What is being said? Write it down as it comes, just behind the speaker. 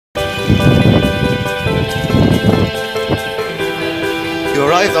You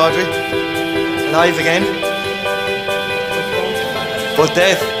arrived, Audrey. Alive again. But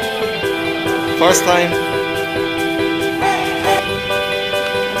dead. First time.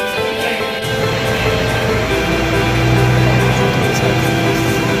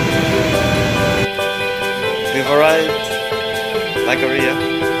 We've arrived.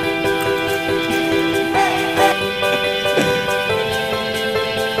 Lanzarote.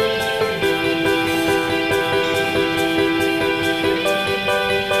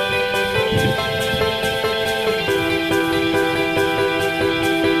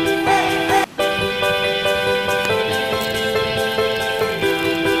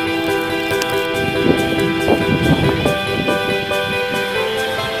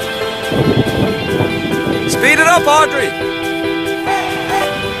 Speed it up, Audrey!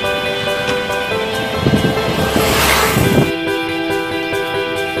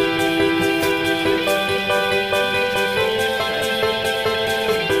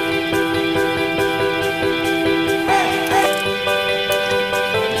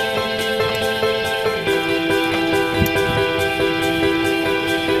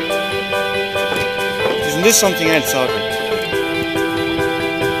 Isn't this something else, Audrey?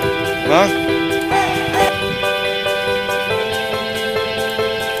 Huh?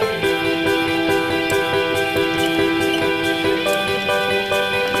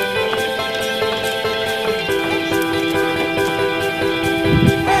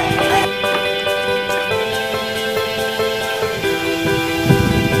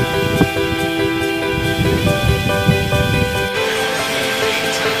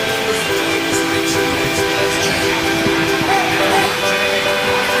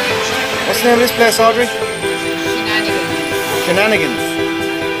 What's the name of this place, Audrey? Shenanigans. Shenanigans.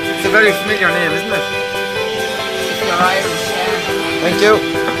 It's a very familiar name, isn't it? If you're Irish, yeah. Thank you.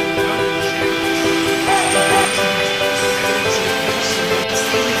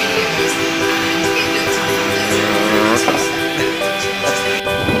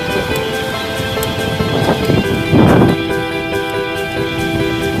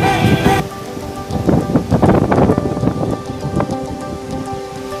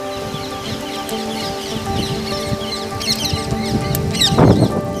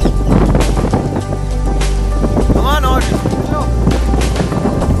 Come on, Audrey. Go.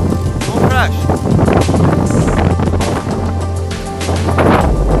 Don't crash.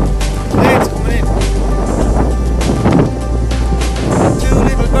 Plane's coming in. Two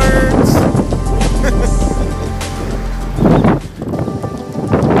little birds.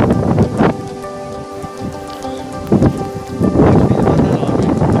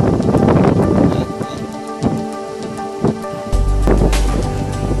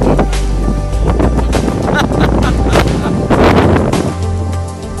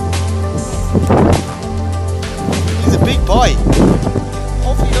 He's a big boy.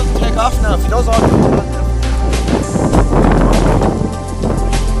 Hopefully he doesn't take off now. If he does, how did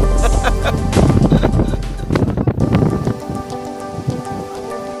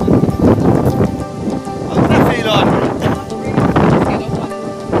I feel, Audrey?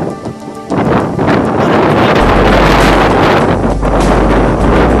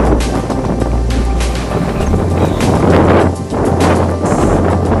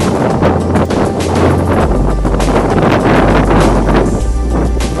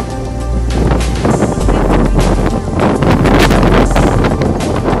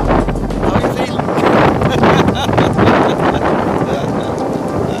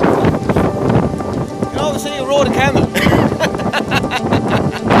 Rode a camel.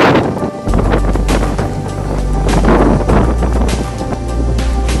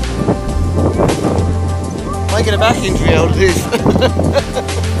 Might get a back injury out of this.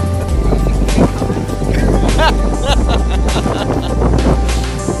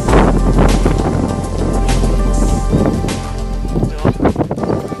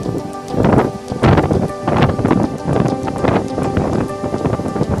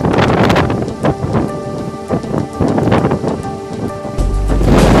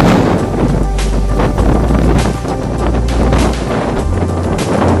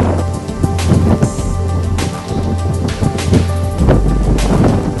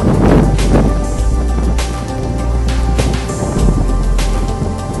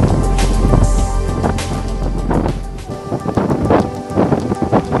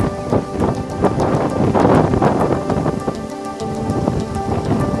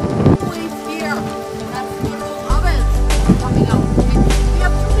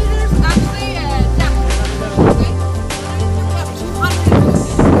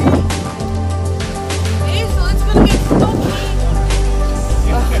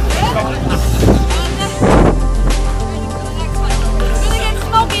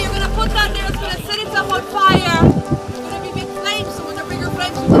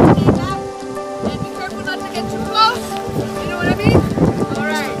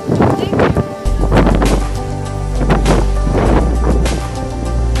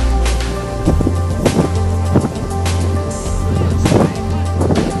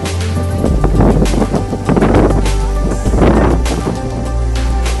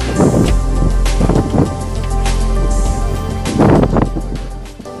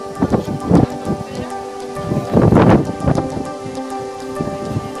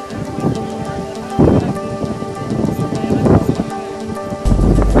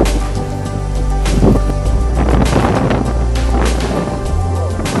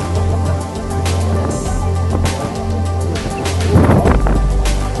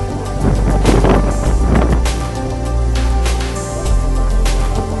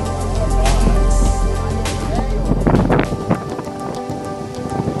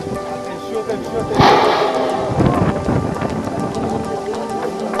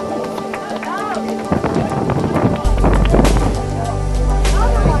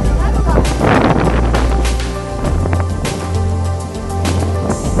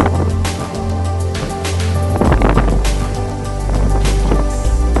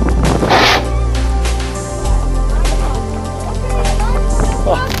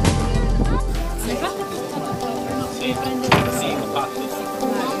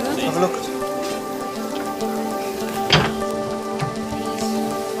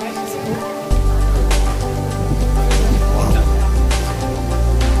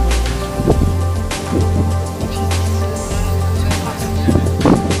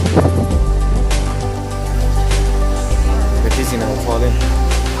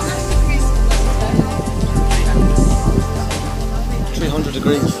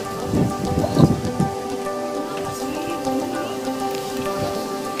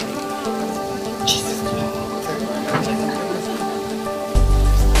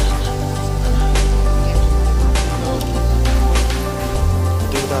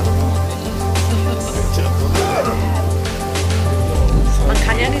 Man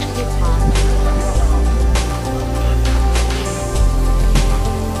kann ja nicht gut fahren.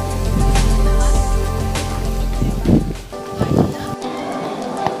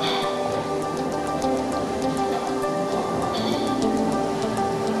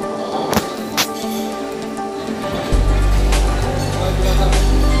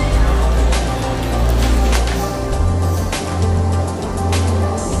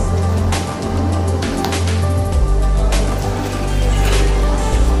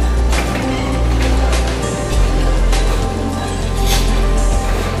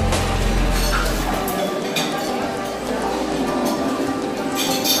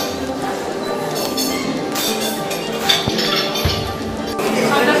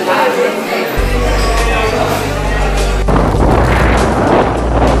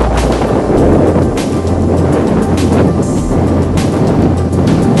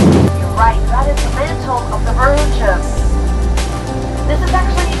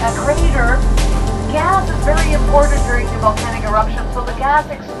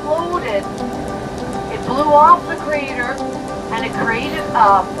 Exploded. It blew off the crater and it created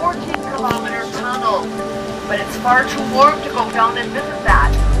a 14-kilometer tunnel, but it's far too warm to go down and visit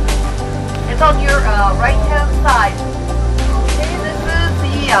that. It's on your right-hand side. Okay, this is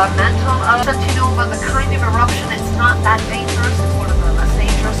the mantle of Santinova, the kind of eruption. It's not that dangerous. It's one of the less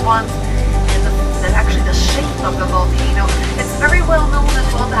dangerous ones. And actually the shape of the volcano, it's very well known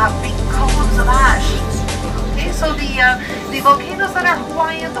as well to have big columns of ash. So the volcanoes that are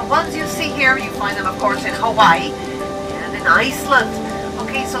Hawaiian, the ones you see here, you find them of course in Hawaii and in Iceland.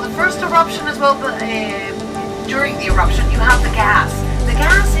 Okay, so the first eruption as well, during the eruption you have the gas. The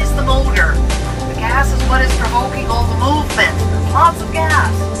gas is the motor. The gas is what is provoking all the movement. Lots of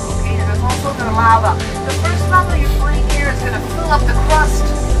gas. Okay, and there's also the lava. The first lava you find here is going to fill up the crust.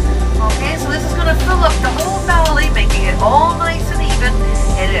 Okay, so this is going to fill up the whole valley, making it all nice and even,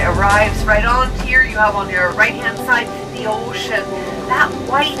 and it arrives right on here. You have on your right hand side the ocean. That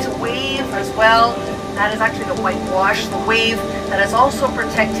white wave as well, that is actually the whitewash, the wave that is also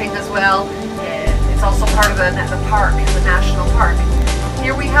protecting as well. It's also part of the park, the national park.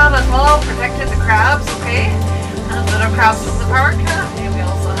 Here we have as well protected the crabs, okay, and little crabs from the park. And we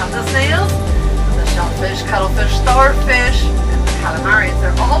also have the snails, the shellfish, cuttlefish, starfish, calamaris.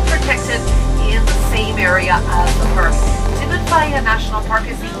 They're all protected in the same area as the park. Timothy National Park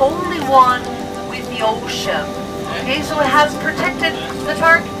is the only one with the ocean. Okay, so it has protected the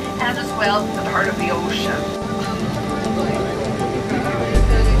park and as well the part of the ocean.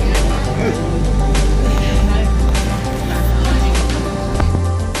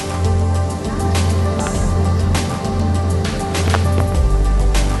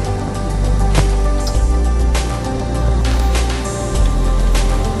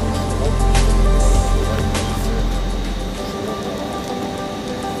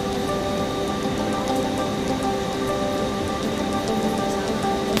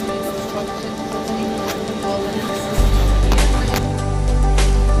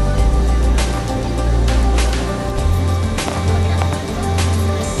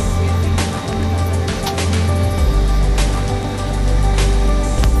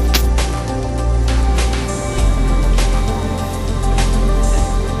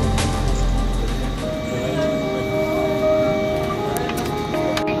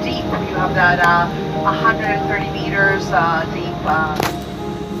 That 130 meters deep,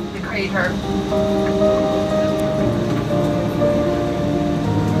 the crater.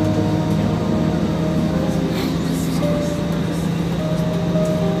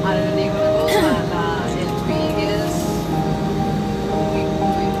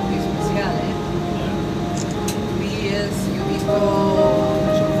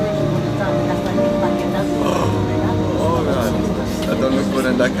 Don't look good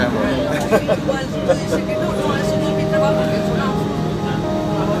in that camera.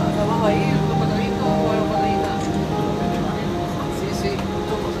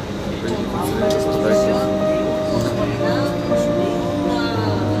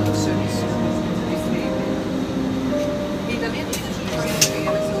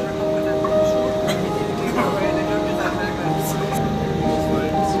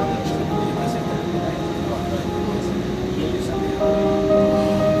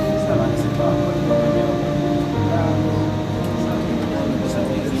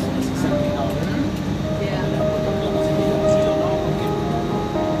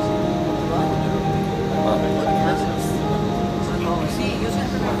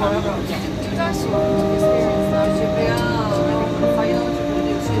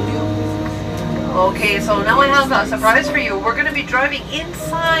 Okay, so now I have a surprise for you. We're going to be driving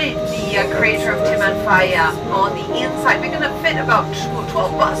inside the crater of Timanfaya. On the inside, we're going to fit about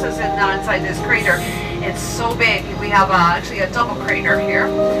 12 buses inside this crater. It's so big. We have actually a double crater here.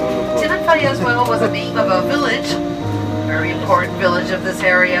 Timanfaya as well was the name of a village, very important village of this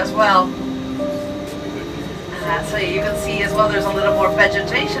area as well. So you can see as well there's a little more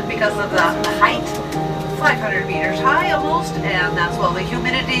vegetation because of the height, 500 meters high almost, and as well the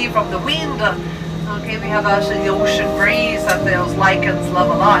humidity from the wind. Okay, we have actually the ocean breeze that those lichens love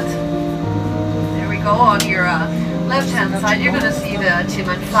a lot. There we go. On your left hand side you're going to see the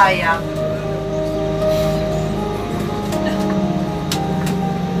Timanfaya.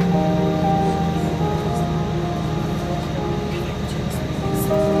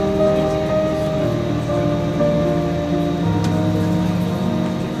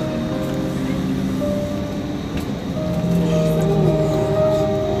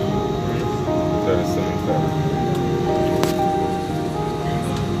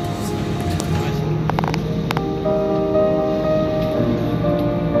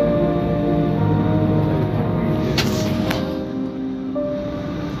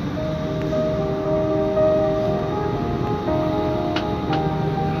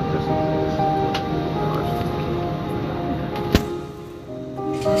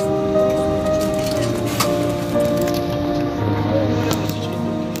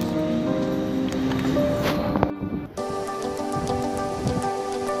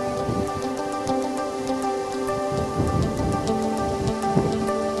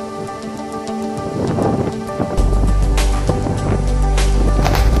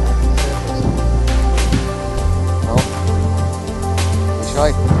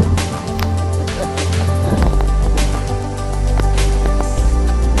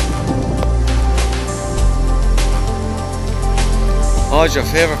 What's your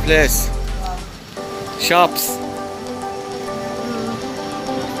favourite place? Shops.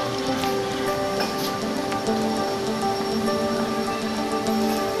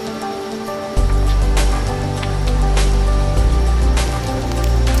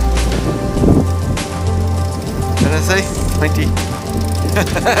 What did I say? 20.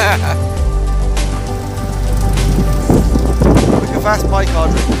 Look a fast bike,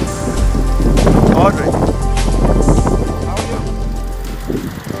 Audrey. Audrey.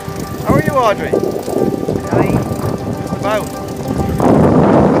 How are you, Audrey? Hi. About?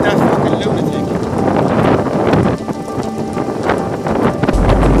 That fucking lunatic.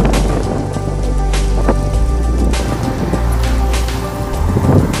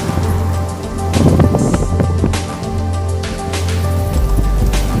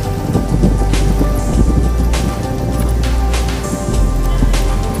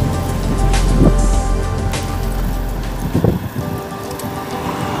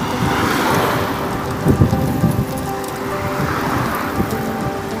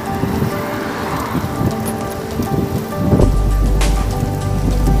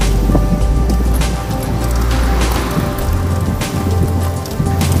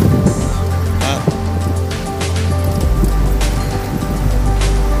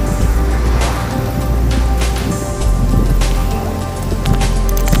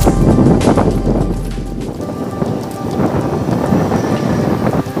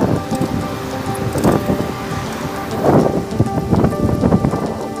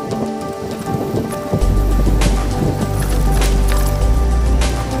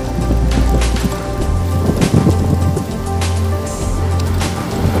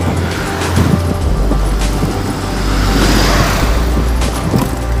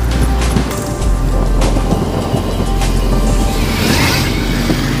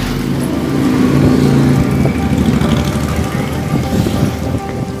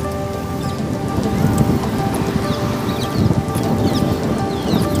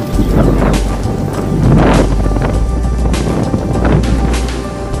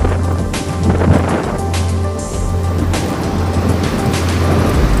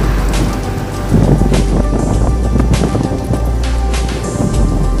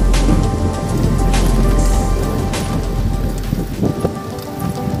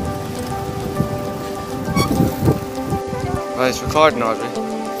 Right, it's recording, Audrey. Do you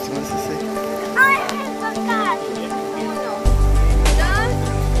want us to see?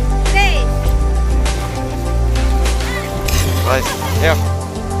 Right, here.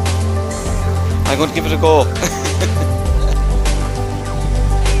 I'm going to give it a go.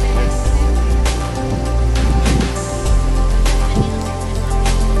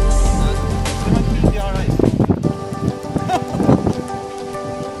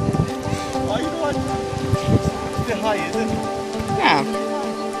 Yeah.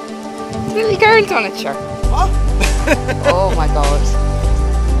 Little girl done it, sure. What? Oh my god.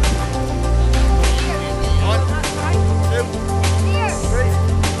 One, two, three.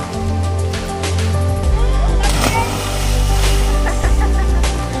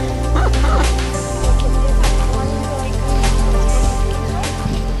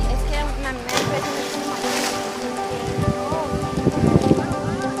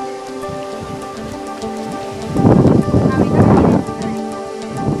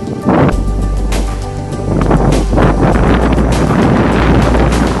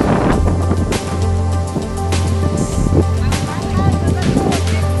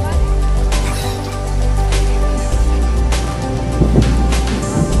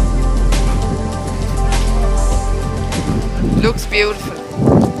 Looks beautiful.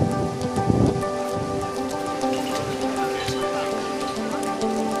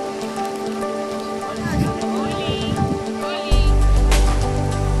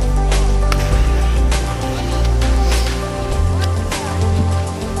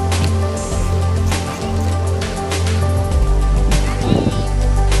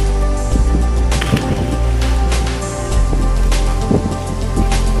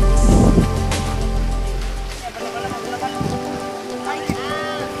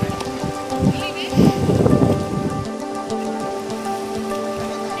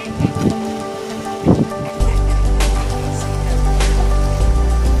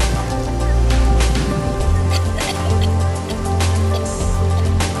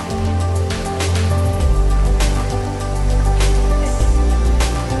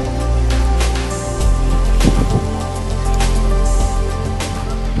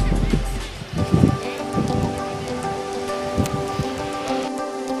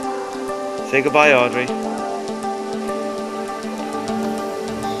 Say goodbye, Audrey.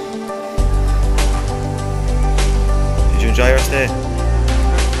 Did you enjoy our stay?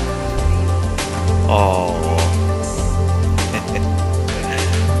 Oh.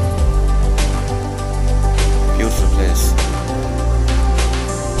 Beautiful place.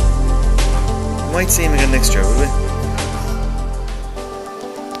 We might see him again next year, will we?